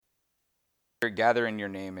gather in your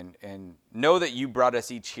name and know that you brought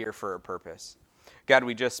us each here for a purpose. God,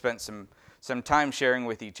 we just spent some time sharing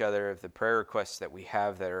with each other of the prayer requests that we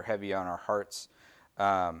have that are heavy on our hearts.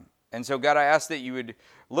 And so, God, I ask that you would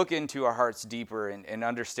look into our hearts deeper and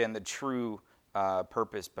understand the true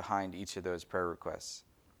purpose behind each of those prayer requests.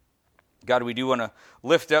 God, we do want to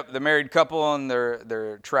lift up the married couple on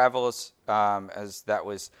their travels, as that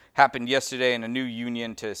happened yesterday, in a new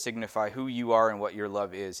union to signify who you are and what your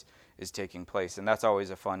love is taking place. And that's always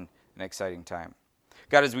a fun and exciting time.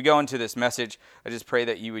 God, as we go into this message, I just pray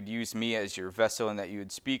that you would use me as your vessel and that you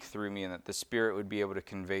would speak through me and that the Spirit would be able to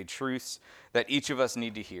convey truths that each of us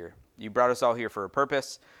need to hear. You brought us all here for a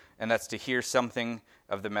purpose, and that's to hear something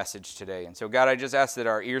of the message today. And so, God, I just ask that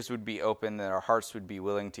our ears would be open, that our hearts would be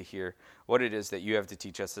willing to hear what it is that you have to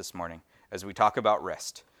teach us this morning as we talk about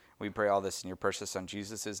rest. We pray all this in your precious Son,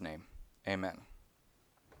 Jesus' name. Amen.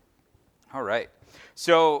 All right.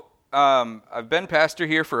 So, I've been pastor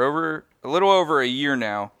here for a little over a year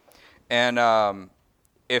now, and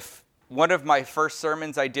if one of my first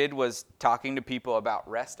sermons I did was talking to people about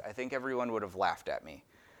rest, I think everyone would have laughed at me.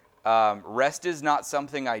 Rest is not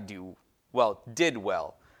something I did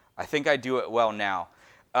well. I think I do it well now,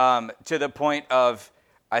 to the point of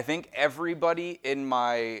I think everybody in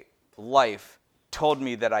my life told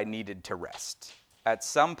me that I needed to rest at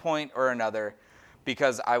some point or another,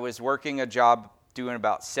 because I was working a job doing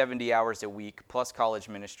about 70 hours a week, plus college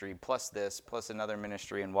ministry, plus this, plus another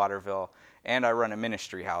ministry in Waterville, and I run a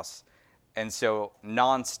ministry house. And so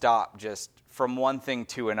nonstop, just from one thing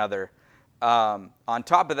to another. On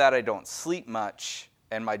top of that, I don't sleep much,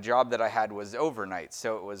 and my job that I had was overnight,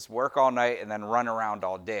 so it was work all night and then run around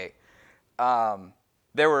all day.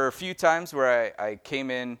 There were a few times where I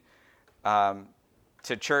came in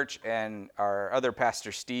to church, and our other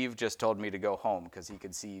pastor, Steve, just told me to go home because he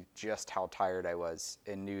could see just how tired I was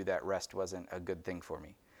and knew that rest wasn't a good thing for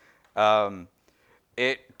me.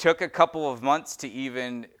 It took a couple of months to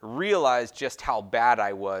even realize just how bad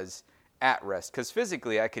I was at rest, because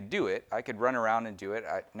physically I could do it. I could run around and do it.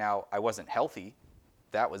 Now, I wasn't healthy.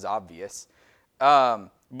 That was obvious. But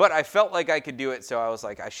I felt like I could do it, so I was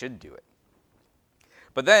like, I should do it.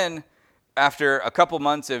 But then, after a couple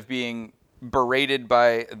months of being berated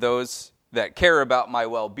by those that care about my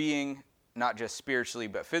well-being, not just spiritually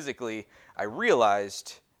but physically, I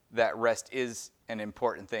realized that rest is an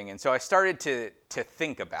important thing. And so I started to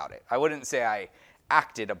think about it. I wouldn't say I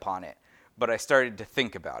acted upon it, but I started to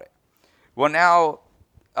think about it. Well, now,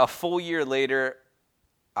 a full year later,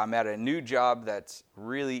 I'm at a new job that's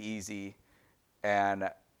really easy, and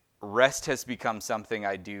rest has become something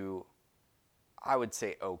I do, I would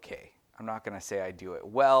say, okay. I'm not going to say I do it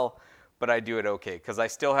well, but I do it okay, because I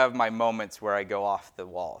still have my moments where I go off the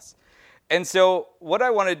walls. And so what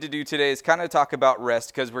I wanted to do today is kind of talk about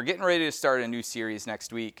rest, because we're getting ready to start a new series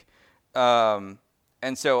next week. And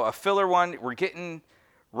so a filler one, we're getting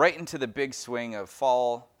right into the big swing of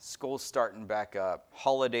fall, school's starting back up,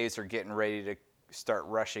 holidays are getting ready to start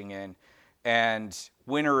rushing in, and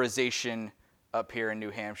winterization up here in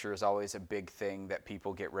New Hampshire is always a big thing that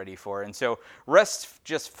people get ready for. And so rest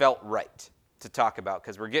just felt right to talk about,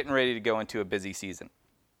 because we're getting ready to go into a busy season.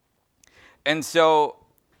 And so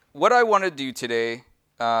what I want to do today,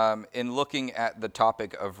 in looking at the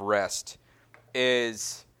topic of rest,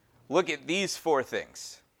 is look at these four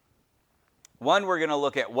things. One, we're going to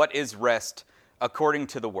look at what is rest according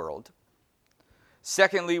to the world.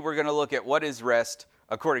 Secondly, we're going to look at what is rest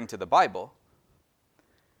according to the Bible.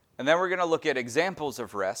 And then we're going to look at examples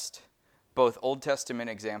of rest, both Old Testament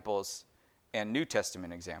examples and New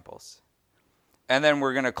Testament examples. And then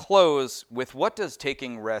we're going to close with, what does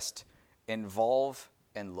taking rest involve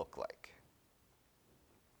and look like?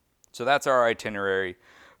 So that's our itinerary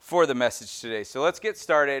for the message today. So let's get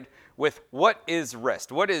started with, what is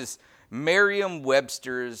rest? What is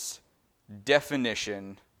Merriam-Webster's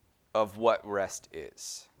definition of what rest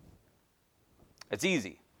is? It's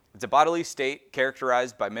easy. It's a bodily state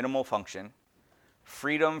characterized by minimal function,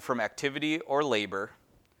 freedom from activity or labor.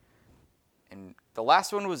 And the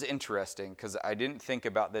last one was interesting, because I didn't think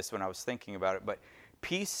about this when I was thinking about it, but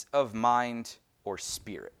peace of mind or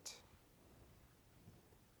spirit.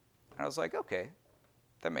 And I was like, okay,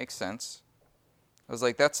 that makes sense. I was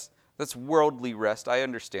like, that's worldly rest. I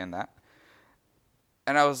understand that.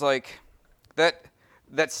 And I was like, that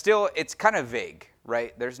still, it's kind of vague,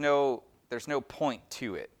 right? There's no point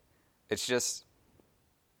to it. It's just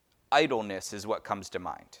idleness is what comes to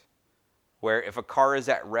mind. Where if a car is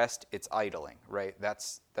at rest, it's idling, right?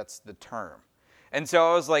 That's the term. And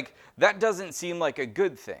so I was like, that doesn't seem like a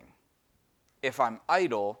good thing. If I'm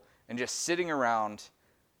idle and just sitting around,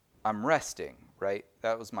 I'm resting, right?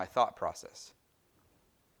 That was my thought process.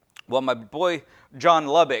 Well, my boy John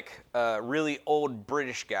Lubbock, a really old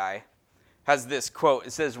British guy, has this quote.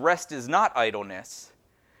 It says, "Rest is not idleness,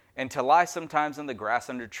 and to lie sometimes on the grass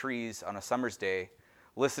under trees on a summer's day,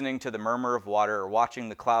 listening to the murmur of water or watching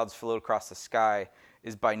the clouds float across the sky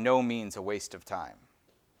is by no means a waste of time."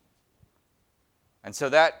 And so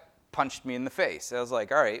that punched me in the face. I was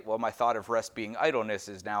like, all right, well, my thought of rest being idleness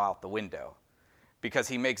is now out the window, because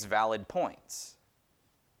he makes valid points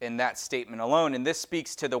in that statement alone. And this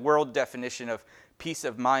speaks to the world definition of peace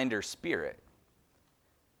of mind or spirit.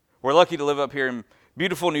 We're lucky to live up here in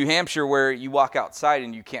beautiful New Hampshire, where you walk outside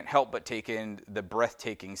and you can't help but take in the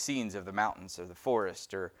breathtaking scenes of the mountains or the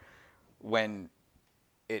forest, or when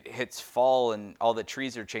it hits fall and all the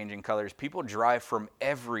trees are changing colors. People drive from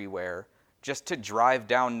everywhere just to drive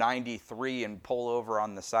down 93 and pull over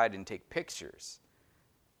on the side and take pictures.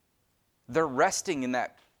 They're resting in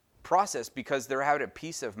that process because they're having a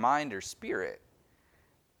peace of mind or spirit.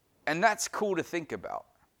 And that's cool to think about.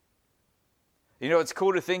 You know, it's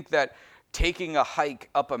cool to think that taking a hike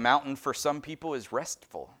up a mountain for some people is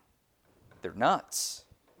restful. They're nuts,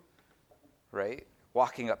 right?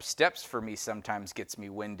 Walking up steps for me sometimes gets me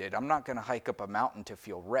winded. I'm not going to hike up a mountain to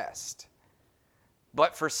feel rest.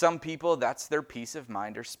 But for some people, that's their peace of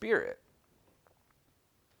mind or spirit.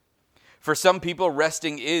 For some people,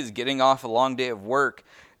 resting is getting off a long day of work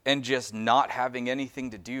and just not having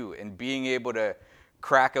anything to do and being able to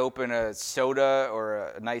crack open a soda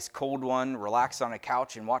or a nice cold one, relax on a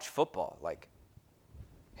couch and watch football. Like,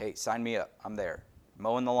 hey, sign me up. I'm there.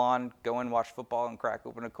 Mowing the lawn, go and watch football and crack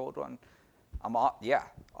open a cold one. I'm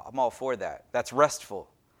all for that. That's restful.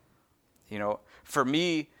 You know, for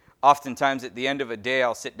me, oftentimes at the end of a day,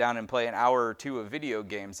 I'll sit down and play an hour or two of video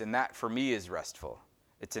games, and that for me is restful.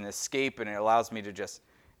 It's an escape, and it allows me to just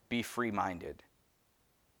be free-minded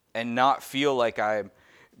and not feel like I'm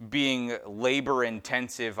being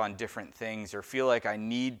labor-intensive on different things or feel like I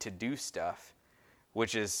need to do stuff,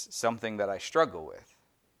 which is something that I struggle with.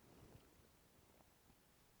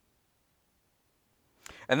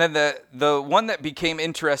 And then the one that became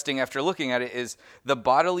interesting after looking at it is the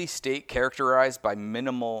bodily state characterized by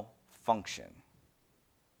minimal function.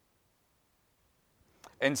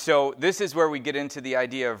 And so this is where we get into the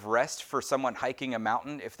idea of rest for someone hiking a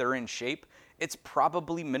mountain. If they're in shape, it's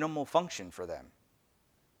probably minimal function for them.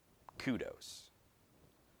 Kudos.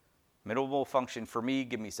 Minimal function for me,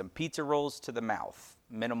 give me some pizza rolls to the mouth.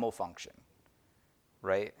 Minimal function,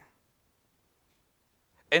 right?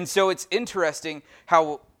 And so it's interesting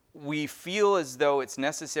how we feel as though it's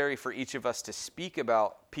necessary for each of us to speak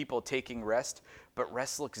about people taking rest, but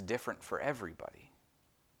rest looks different for everybody.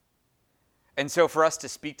 And so for us to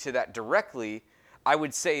speak to that directly, I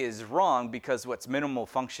would say is wrong, because what's minimal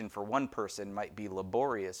function for one person might be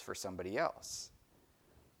laborious for somebody else.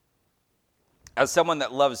 As someone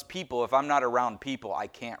that loves people, if I'm not around people, I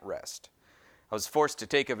can't rest. I was forced to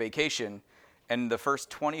take a vacation, and the first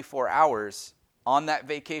 24 hours on that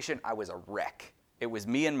vacation, I was a wreck. It was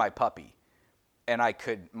me and my puppy. And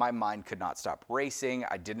my mind could not stop racing.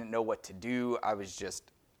 I didn't know what to do. I was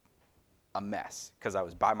just a mess because I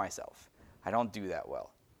was by myself. I don't do that well.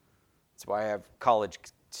 That's why I have college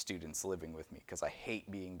students living with me, because I hate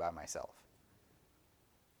being by myself.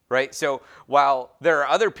 Right? So while there are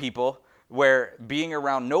other people where being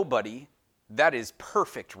around nobody, that is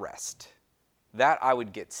perfect rest. That I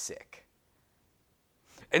would get sick.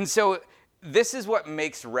 And so this is what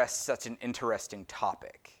makes rest such an interesting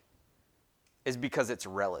topic, is because it's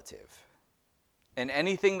relative. And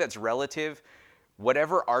anything that's relative,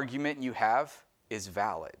 whatever argument you have is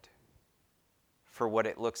valid for what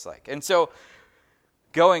it looks like. And so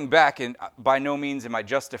going back, and by no means am I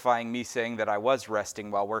justifying me saying that I was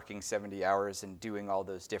resting while working 70 hours and doing all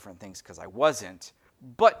those different things, because I wasn't.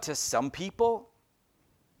 But to some people,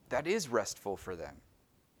 that is restful for them.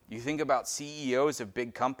 You think about CEOs of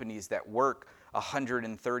big companies that work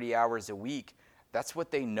 130 hours a week. That's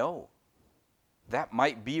what they know. That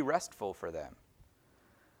might be restful for them.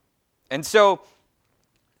 And so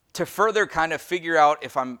to further kind of figure out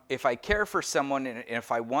if I care for someone and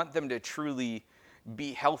if I want them to truly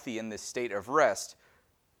be healthy in this state of rest,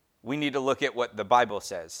 we need to look at what the Bible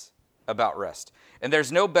says about rest. And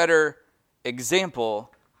there's no better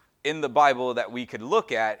example in the Bible that we could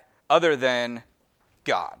look at other than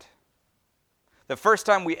God. The first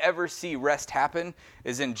time we ever see rest happen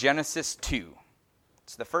is in Genesis 2.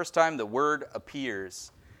 It's the first time the word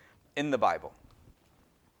appears in the Bible.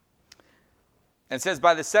 And it says,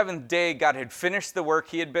 by the seventh day, God had finished the work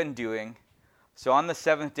he had been doing. So on the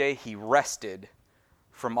seventh day, he rested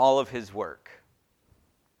from all of his work.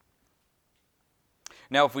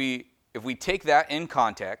 Now, if we if we take that in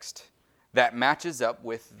context, that matches up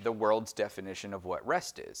with the world's definition of what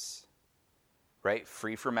rest is, right?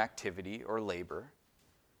 Free from activity or labor,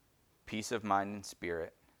 peace of mind and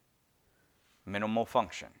spirit, minimal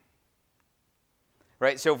function.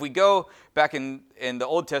 Right? So if we go back in the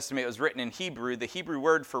Old Testament, it was written in Hebrew. The Hebrew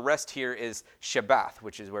word for rest here is Shabbath,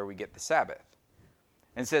 which is where we get the Sabbath.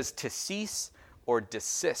 And it says to cease or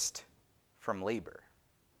desist from labor.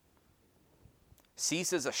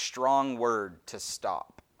 Cease is a strong word to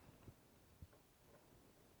stop.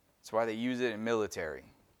 That's why they use it in military.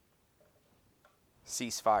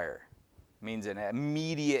 Ceasefire means an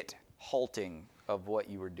immediate halting of what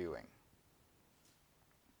you were doing.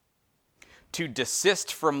 To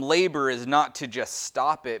desist from labor is not to just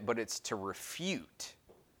stop it, but it's to refute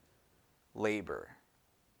labor.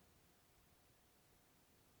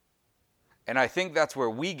 And I think that's where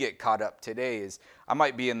we get caught up today is I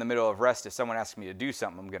might be in the middle of rest. If someone asks me to do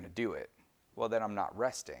something, I'm going to do it. Well, then I'm not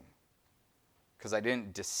resting because I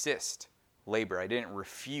didn't desist labor. I didn't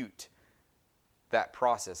refute that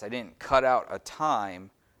process. I didn't cut out a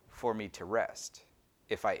time for me to rest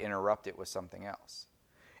if I interrupt it with something else.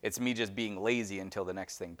 It's me just being lazy until the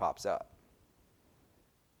next thing pops up.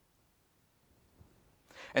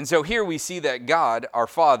 And so here we see that God, our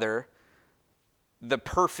Father, the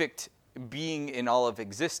perfect being in all of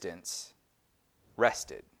existence,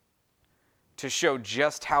 rested to show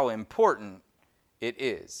just how important it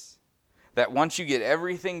is that once you get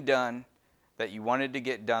everything done that you wanted to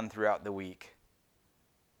get done throughout the week,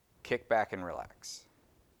 kick back and relax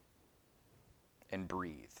and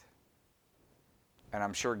breathe. And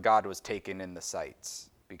I'm sure God was taken in the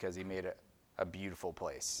sights because he made it a beautiful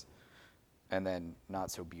place. And then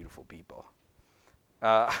not so beautiful people.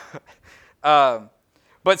 But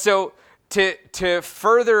so to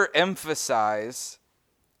further emphasize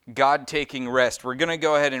God taking rest, we're going to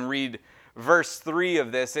go ahead and read verse 3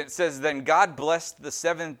 of this. It says, "Then God blessed the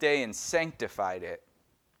seventh day and sanctified it,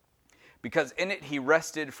 because in it he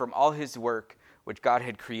rested from all his work which God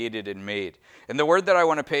had created and made." And the word that I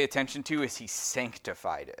want to pay attention to is he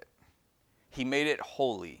sanctified it. He made it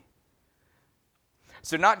holy.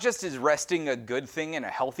 So not just is resting a good thing and a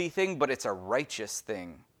healthy thing, but it's a righteous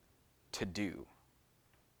thing to do.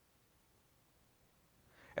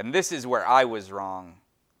 And this is where I was wrong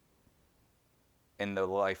in the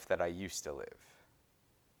life that I used to live.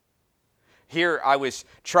 Here I was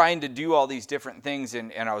trying to do all these different things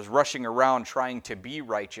and I was rushing around trying to be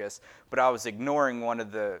righteous, but I was ignoring one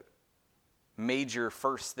of the major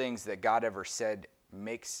first things that God ever said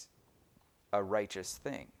makes a righteous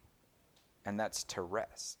thing, and that's to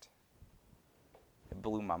rest. It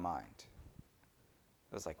blew my mind.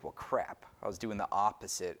 I was like, well, crap. I was doing the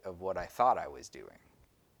opposite of what I thought I was doing.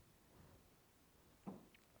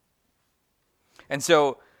 And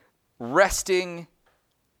so resting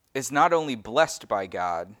is not only blessed by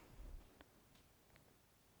God,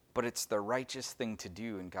 but it's the righteous thing to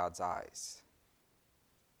do in God's eyes.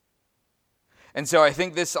 And so I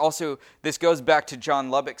think this goes back to John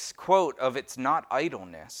Lubbock's quote of it's not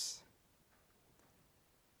idleness.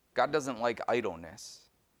 God doesn't like idleness,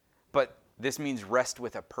 but this means rest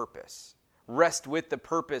with a purpose. Rest with the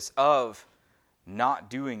purpose of not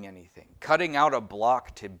doing anything, cutting out a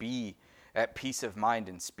block to be at peace of mind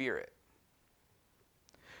and spirit.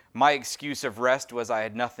 My excuse of rest was I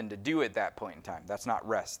had nothing to do at that point in time. That's not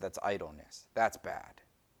rest, that's idleness. That's bad.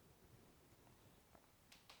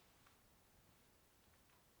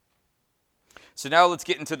 So now let's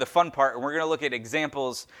get into the fun part, and we're going to look at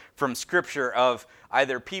examples from Scripture of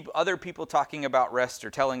either other people talking about rest or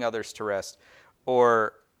telling others to rest,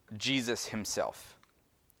 or Jesus himself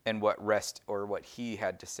and what rest or what he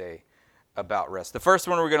had to say about rest. The first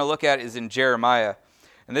one we're going to look at is in Jeremiah,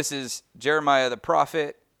 and this is Jeremiah the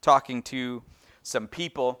prophet talking to some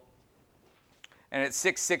people. And at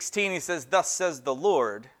 6:16 he says, "Thus says the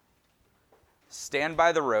Lord, stand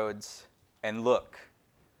by the roads and look,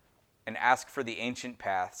 and ask for the ancient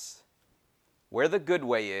paths, where the good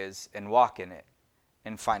way is, and walk in it,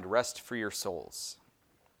 and find rest for your souls."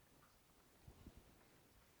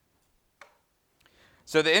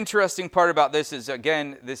 So the interesting part about this is,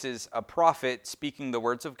 again, this is a prophet speaking the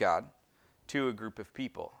words of God to a group of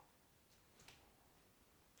people.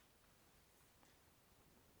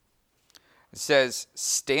 It says,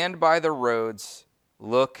 stand by the roads,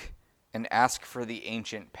 look, and ask for the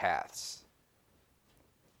ancient paths.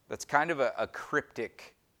 That's kind of a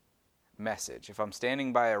cryptic message. If I'm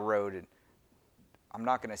standing by a road, I'm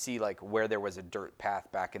not going to see like where there was a dirt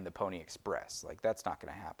path back in the Pony Express. Like that's not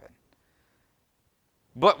going to happen.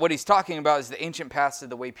 But what he's talking about is the ancient past of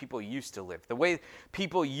the way people used to live, the way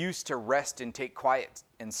people used to rest and take quiet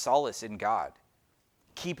and solace in God.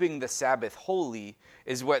 Keeping the Sabbath holy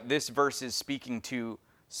is what this verse is speaking to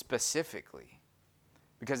specifically,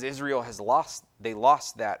 because Israel has lost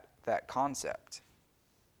that concept.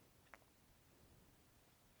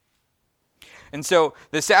 And so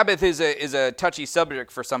the Sabbath is a touchy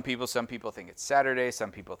subject for some people. Some people think it's Saturday,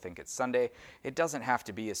 some people think it's Sunday. It doesn't have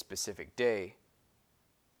to be a specific day.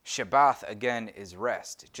 Shabbat, again, is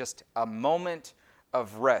rest. Just a moment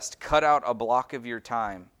of rest. Cut out a block of your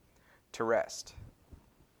time to rest.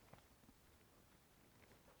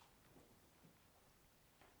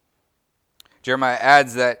 Jeremiah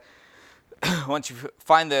adds that once you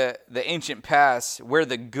find the ancient past, where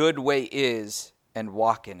the good way is, and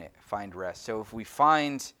walk in it, find rest. So if we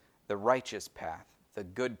find the righteous path, the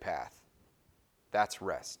good path, that's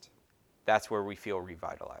rest. That's where we feel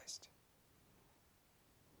revitalized.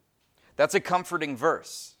 That's a comforting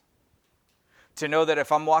verse. To know that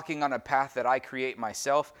if I'm walking on a path that I create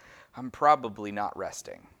myself, I'm probably not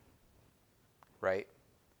resting. Right?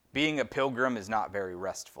 Being a pilgrim is not very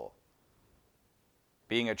restful.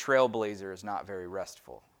 Being a trailblazer is not very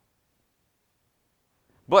restful.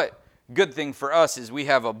 But good thing for us is we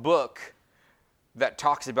have a book that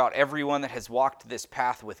talks about everyone that has walked this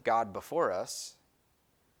path with God before us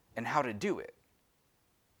and how to do it.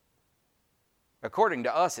 According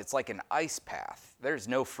to us, it's like an ice path. There's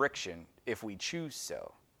no friction if we choose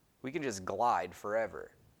so. We can just glide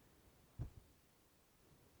forever.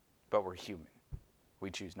 But we're human.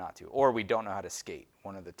 We choose not to. Or we don't know how to skate,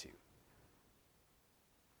 one of the two.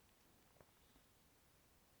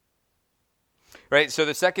 Right, so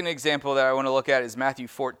the second example that I want to look at is Matthew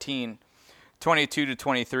 14, 22 to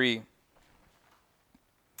 23.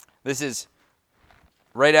 This is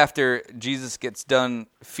right after Jesus gets done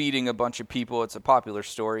feeding a bunch of people. It's a popular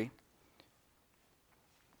story.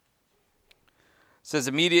 It says,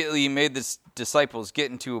 immediately he made the disciples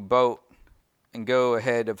get into a boat and go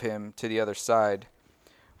ahead of him to the other side,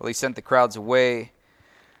 while he sent the crowds away.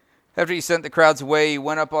 After he sent the crowds away, he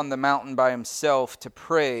went up on the mountain by himself to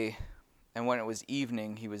pray. And when it was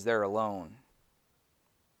evening, he was there alone.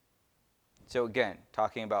 So again,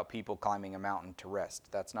 talking about people climbing a mountain to rest.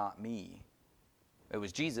 That's not me. It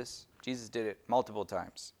was Jesus. Jesus did it multiple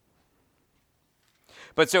times.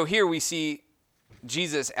 But so here we see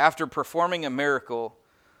Jesus, after performing a miracle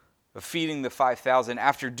of feeding the 5,000,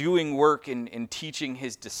 after doing work in teaching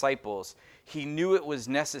his disciples, he knew it was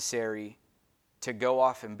necessary to go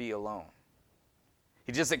off and be alone.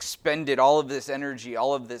 He just expended all of this energy,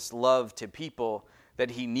 all of this love to people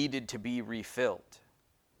that he needed to be refilled.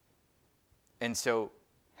 And so,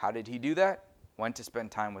 how did he do that? Went to spend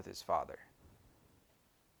time with his Father.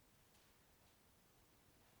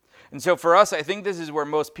 And so for us, I think this is where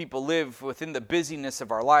most people live within the busyness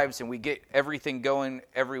of our lives, and we get everything going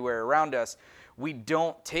everywhere around us. We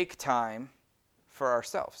don't take time for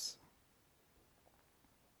ourselves.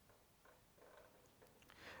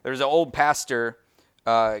 There's an old pastor,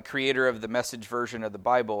 creator of the Message version of the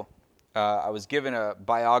Bible. I was given a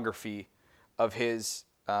biography of his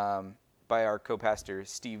by our co-pastor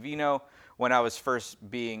Steve Vino when I was first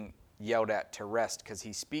being yelled at to rest, because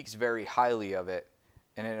he speaks very highly of it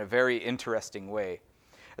and in a very interesting way.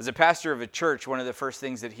 As a pastor of a church, one of the first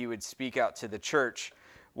things that he would speak out to the church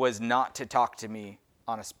was not to talk to me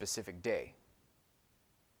on a specific day.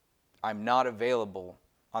 I'm not available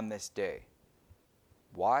on this day.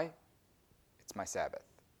 Why? It's my Sabbath.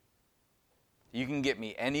 You can get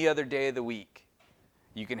me any other day of the week.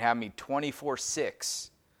 You can have me 24/6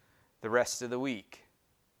 the rest of the week.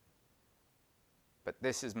 But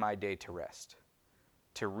this is my day to rest,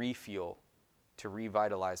 to refuel, to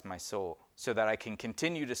revitalize my soul, so that I can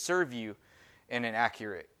continue to serve you in an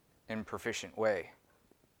accurate and proficient way.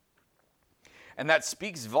 And that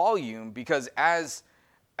speaks volume, because as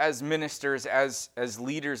ministers, as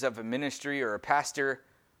leaders of a ministry or a pastor,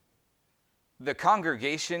 the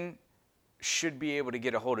congregation should be able to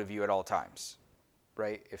get a hold of you at all times,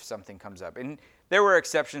 right? If something comes up. And there were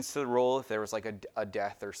exceptions to the rule. If there was like a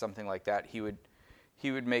death or something like that, he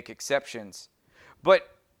would make exceptions.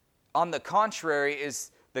 But on the contrary,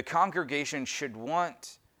 is the congregation should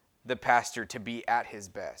want the pastor to be at his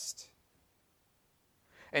best.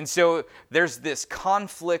 And so there's this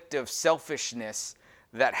conflict of selfishness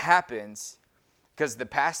that happens because the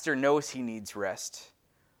pastor knows he needs rest,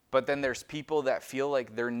 but then there's people that feel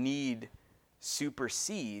like their need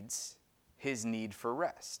supersedes his need for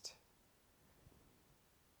rest.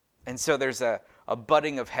 And so there's a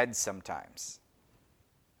butting of heads sometimes.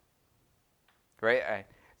 Right?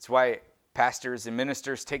 It's why pastors and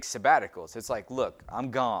ministers take sabbaticals. It's like, look,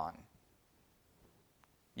 I'm gone.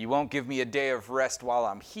 You won't give me a day of rest while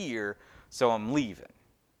I'm here, so I'm leaving.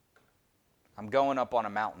 I'm going up on a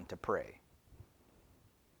mountain to pray.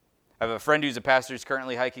 I have a friend who's a pastor who's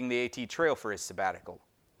currently hiking the AT Trail for his sabbatical.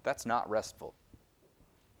 That's not restful.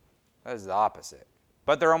 That is the opposite.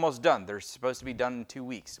 But they're almost done. They're supposed to be done in 2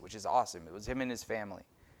 weeks, which is awesome. It was him and his family.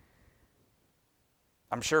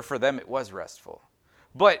 I'm sure for them it was restful.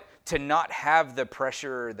 But to not have the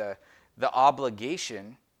pressure or the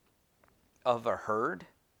obligation of a herd,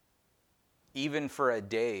 even for a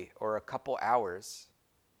day or a couple hours,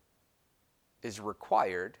 is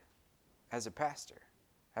required as a pastor,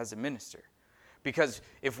 as a minister. Because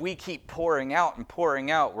if we keep pouring out and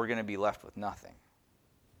pouring out, we're going to be left with nothing.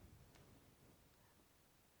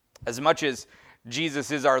 As much as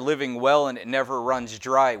Jesus is our living well and it never runs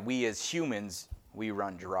dry, we as humans, we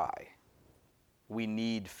run dry. We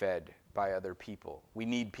need fed by other people. We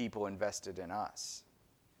need people invested in us.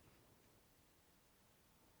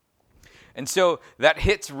 And so that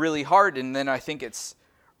hits really hard, and then I think it's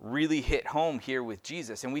really hit home here with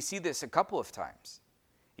Jesus. And we see this a couple of times.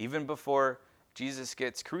 Even before Jesus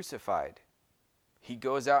gets crucified, he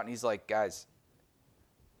goes out and he's like, guys,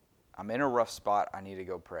 I'm in a rough spot. I need to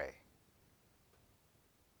go pray.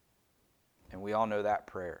 And we all know that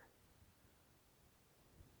prayer.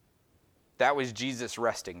 That was Jesus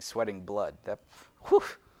resting, sweating blood.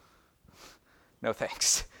 No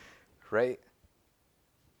thanks, right?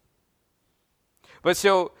 But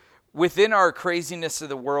so within our craziness of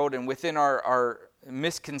the world and within our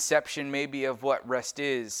misconception maybe of what rest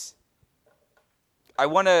is, I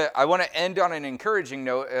want to end on an encouraging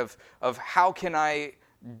note of how can I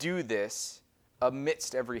do this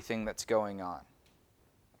amidst everything that's going on.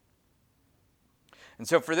 And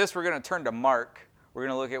so for this, we're going to turn to Mark. We're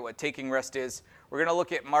going to look at what taking rest is. We're going to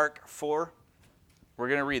look at Mark 4. We're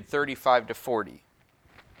going to read 35 to 40. It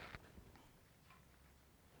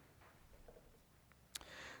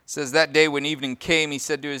says, that day when evening came, he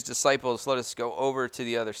said to his disciples, let us go over to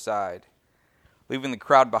the other side. Leaving the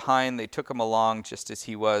crowd behind, they took him along just as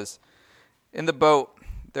he was. In the boat,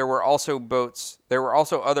 there were also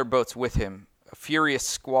other boats with him. A furious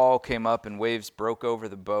squall came up and waves broke over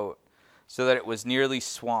the boat, so that it was nearly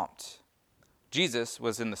swamped. Jesus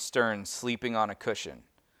was in the stern, sleeping on a cushion.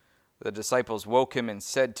 The disciples woke him and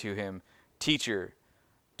said to him, Teacher,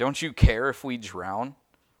 don't you care if we drown?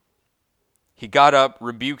 He got up,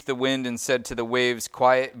 rebuked the wind, and said to the waves,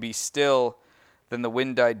 Quiet, be still. Then the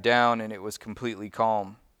wind died down, and it was completely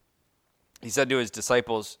calm. He said to his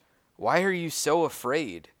disciples, Why are you so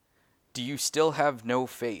afraid? Do you still have no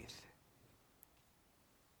faith?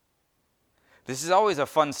 This is always a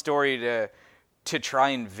fun story to try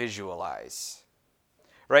and visualize,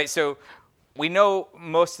 right? So we know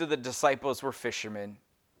most of the disciples were fishermen.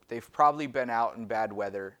 They've probably been out in bad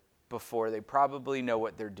weather before. They probably know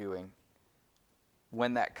what they're doing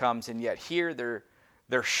when that comes. And yet here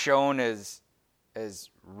they're shown as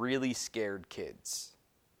really scared kids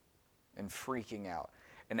and freaking out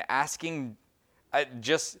and asking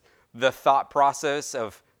just the thought process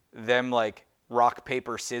of them like rock,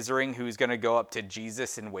 paper, scissoring who's going to go up to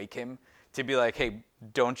Jesus and wake him to be like, hey,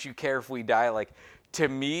 don't you care if we die? Like, to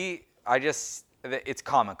me, it's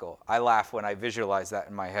comical. I laugh when I visualize that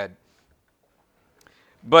in my head.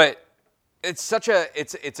 But it's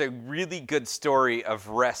a really good story of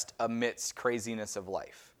rest amidst craziness of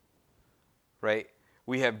life, right?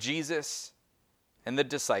 We have Jesus and the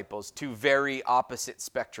disciples, two very opposite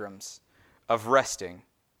spectrums of resting.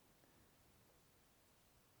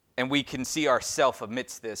 And we can see ourselves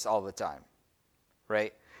amidst this all the time,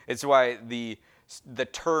 right? It's why the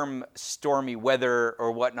term stormy weather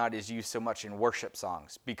or whatnot is used so much in worship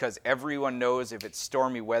songs, because everyone knows if it's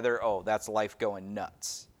stormy weather, oh, that's life going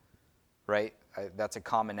nuts, right? That's a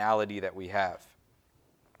commonality that we have.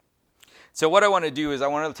 So what I want to do is I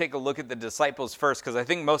want to take a look at the disciples first, because I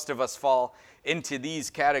think most of us fall into these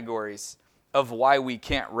categories of why we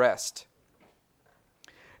can't rest.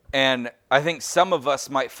 And I think some of us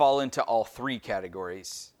might fall into all three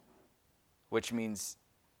categories, which means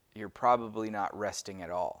you're probably not resting at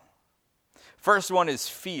all. First one is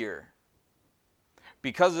fear.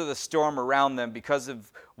 Because of the storm around them, because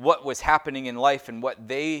of what was happening in life and what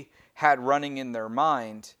they had running in their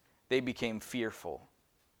mind, they became fearful.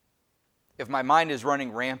 If my mind is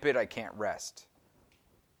running rampant, I can't rest.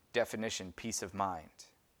 Definition, peace of mind.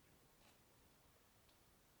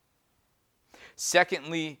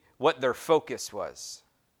 Secondly, what their focus was.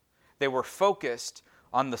 They were focused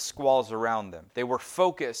on the squalls around them. They were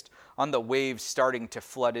focused on the waves starting to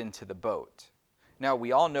flood into the boat. Now,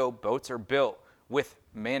 we all know boats are built with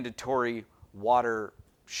mandatory water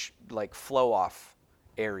like flow off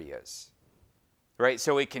areas, right?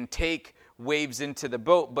 So it can take waves into the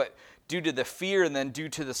boat, but due to the fear and then due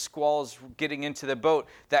to the squalls getting into the boat,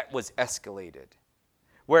 that was escalated.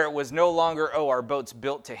 Where it was no longer, our boat's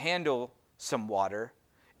built to handle some water.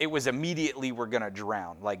 It was immediately we're going to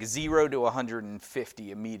drown, like 0 to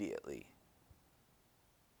 150 immediately.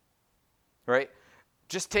 Right?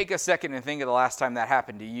 Just take a second and think of the last time that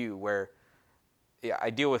happened to you, where I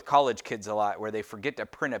deal with college kids a lot, where they forget to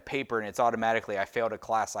print a paper and it's automatically, I failed a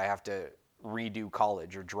class, I have to redo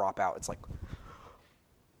college or drop out. It's like,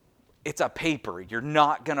 it's a paper. You're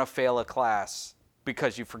not going to fail a class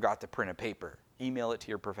because you forgot to print a paper. Email it to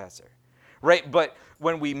your professor. Right? But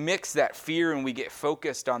when we mix that fear and we get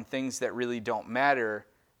focused on things that really don't matter,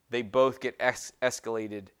 they both get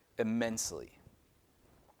escalated immensely.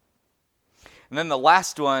 And then the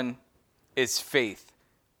last one is faith.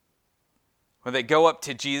 When they go up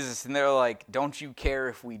to Jesus and they're like, don't you care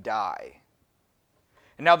if we die?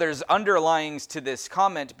 And now there's underlyings to this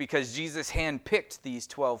comment because Jesus handpicked these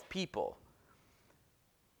 12 people.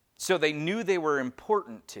 So they knew they were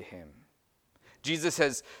important to him. Jesus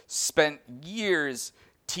has spent years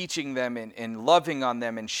teaching them and loving on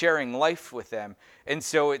them and sharing life with them. And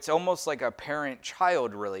so it's almost like a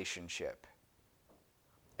parent-child relationship.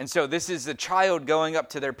 And so this is the child going up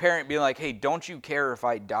to their parent being like, hey, don't you care if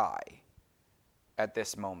I die at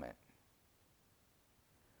this moment?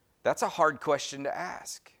 That's a hard question to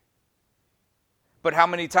ask. But how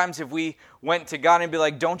many times have we went to God and be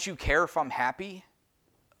like, don't you care if I'm happy?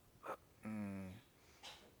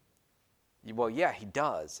 Well, yeah, he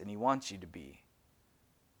does, and he wants you to be.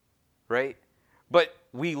 Right? But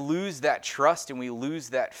we lose that trust and we lose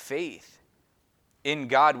that faith in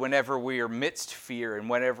God whenever we are amidst fear and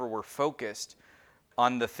whenever we're focused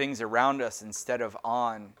on the things around us instead of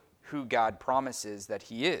on who God promises that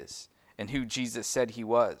he is and who Jesus said he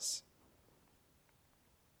was.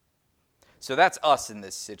 So that's us in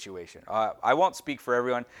this situation. I won't speak for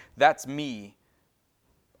everyone. That's me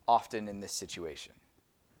often in this situation.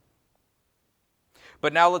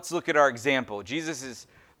 But now let's look at our example. Jesus is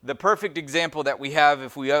the perfect example that we have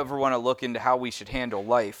if we ever want to look into how we should handle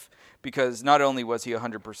life, because not only was he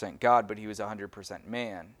 100% God, but he was 100%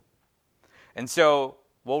 man. And so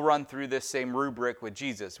we'll run through this same rubric with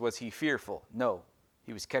Jesus. Was he fearful? No.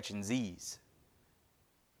 He was catching Z's.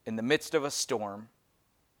 In the midst of a storm,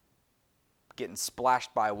 getting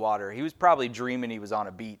splashed by water. He was probably dreaming he was on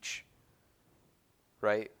a beach,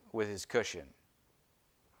 right, with his cushion.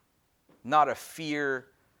 Not a fear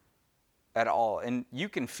at all. And you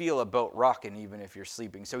can feel a boat rocking even if you're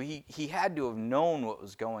sleeping. So he had to have known what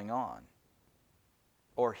was going on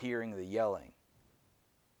or hearing the yelling.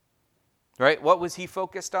 Right? What was he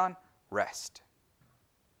focused on? Rest.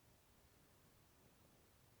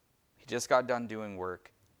 He just got done doing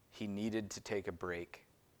work. He needed to take a break.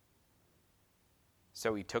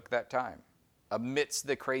 So he took that time. Amidst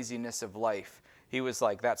the craziness of life, he was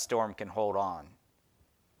like, that storm can hold on.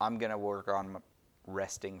 I'm going to work on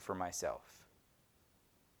resting for myself.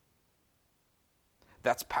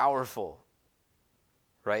 That's powerful,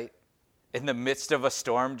 right? In the midst of a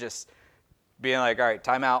storm, just being like, all right,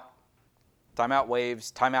 time out waves,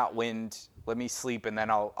 time out wind, let me sleep and then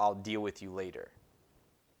I'll deal with you later.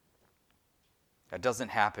 That doesn't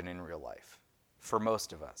happen in real life for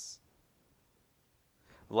most of us.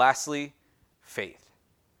 Lastly, faith.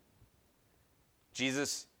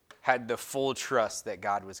 Jesus had the full trust that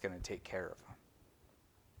God was going to take care of him.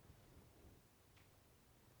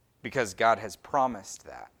 Because God has promised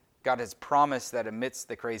that. God has promised that amidst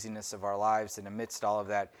the craziness of our lives and amidst all of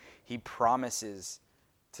that, he promises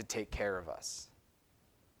to take care of us.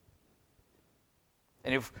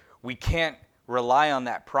 And if we can't rely on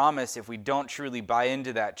that promise, if we don't truly buy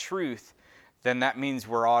into that truth, then that means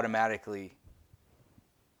we're automatically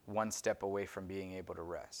one step away from being able to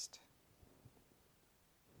rest.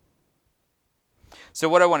 So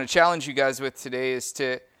what I want to challenge you guys with today is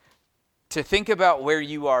to think about where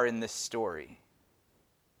you are in this story.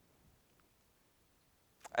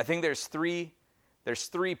 I think there's three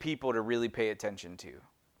people to really pay attention to.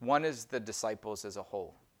 One is the disciples as a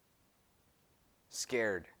whole.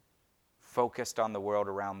 Scared, focused on the world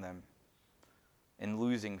around them, and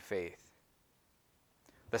losing faith.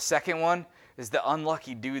 The second one is the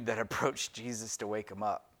unlucky dude that approached Jesus to wake him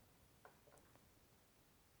up.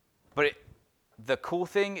 But the cool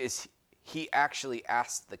thing is he actually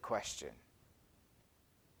asked the question.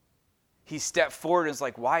 He stepped forward and was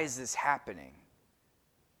like, why is this happening?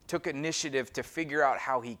 Took initiative to figure out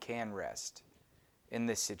how he can rest in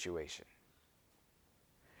this situation.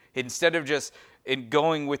 Instead of just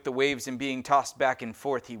going with the waves and being tossed back and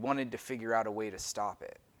forth, he wanted to figure out a way to stop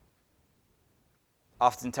it.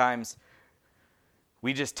 Oftentimes,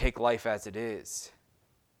 we just take life as it is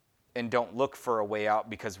and don't look for a way out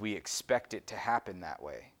because we expect it to happen that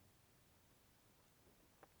way.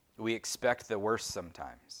 We expect the worst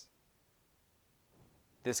sometimes.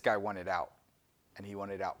 This guy wanted out, and he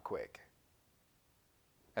wanted out quick.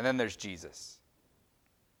 And then there's Jesus.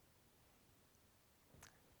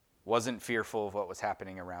 Wasn't fearful of what was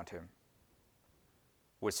happening around him.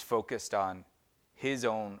 Was focused on his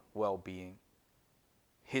own well-being,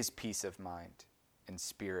 his peace of mind and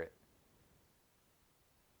spirit.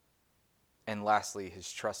 And lastly,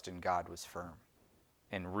 his trust in God was firm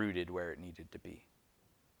and rooted where it needed to be.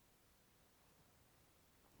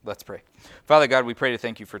 Let's pray. Father God, we pray to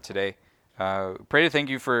thank you for today. Pray to thank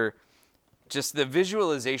you for just the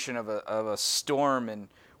visualization of a storm and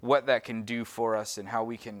what that can do for us and how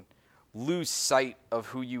we can lose sight of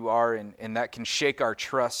who you are and that can shake our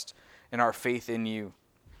trust and our faith in you.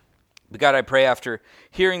 But God, I pray after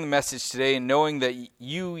hearing the message today and knowing that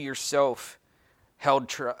you yourself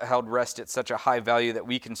held rest at such a high value that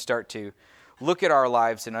we can start to look at our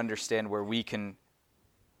lives and understand where we can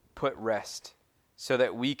put rest so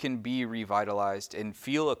that we can be revitalized and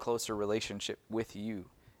feel a closer relationship with you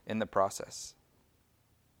in the process.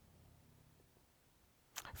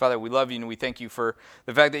 Father, we love you and we thank you for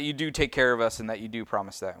the fact that you do take care of us and that you do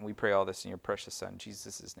promise that. And we pray all this in your precious Son,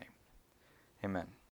 Jesus' name. Amen.